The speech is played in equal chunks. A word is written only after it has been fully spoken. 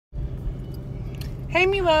Hey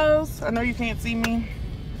Milos, I know you can't see me.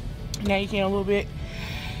 Now you can a little bit.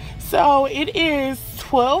 So it is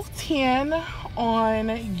 12:10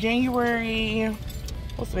 on January,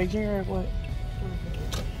 what's today? January what?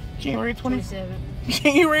 January 27th.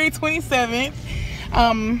 January 27th.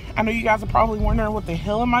 I know you guys are probably wondering what the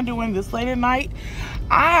hell am I doing this late at night.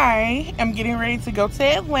 I am getting ready to go to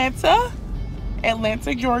Atlanta,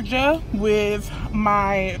 Georgia with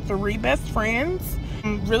my 3 best friends.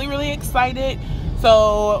 I'm really excited.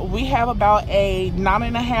 So we have about a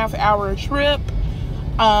 9.5 hour trip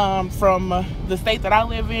from the state that I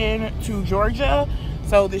live in to Georgia.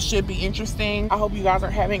 So this should be interesting. I hope you guys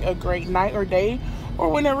are having a great night or day or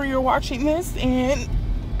whenever you're watching this, and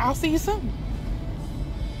I'll see you soon.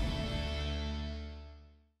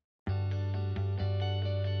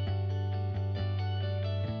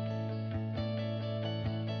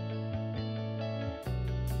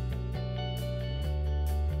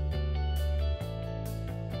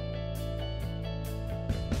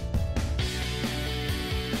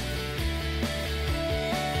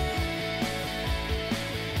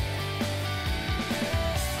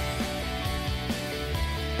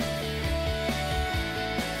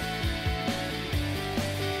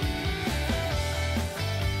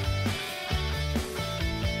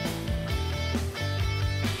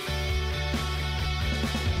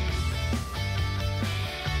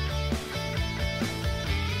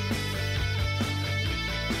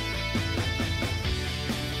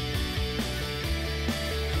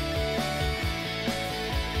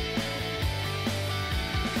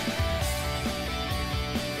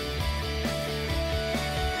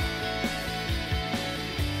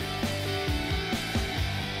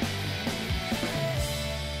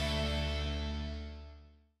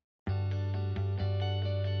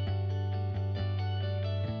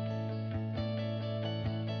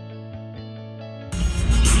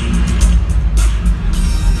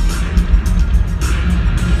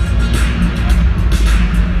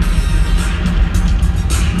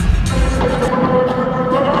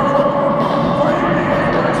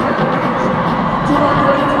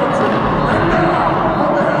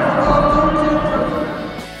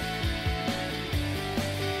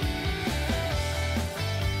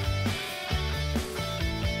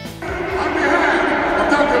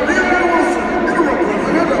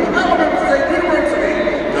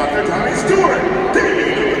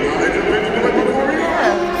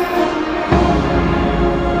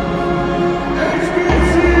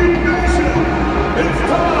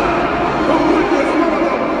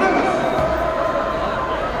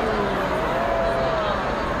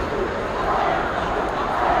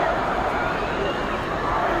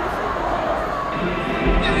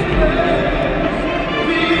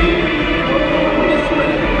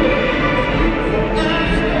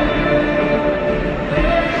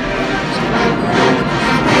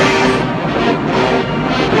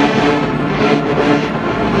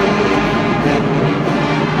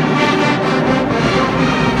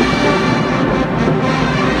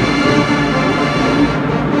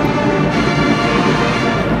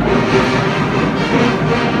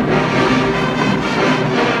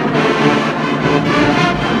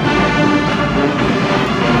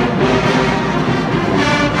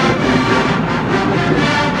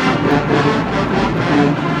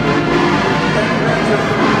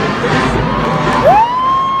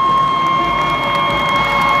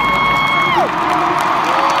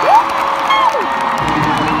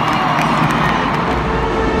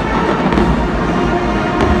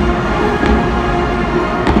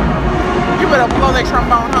 Blow that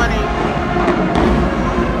trombone, huh?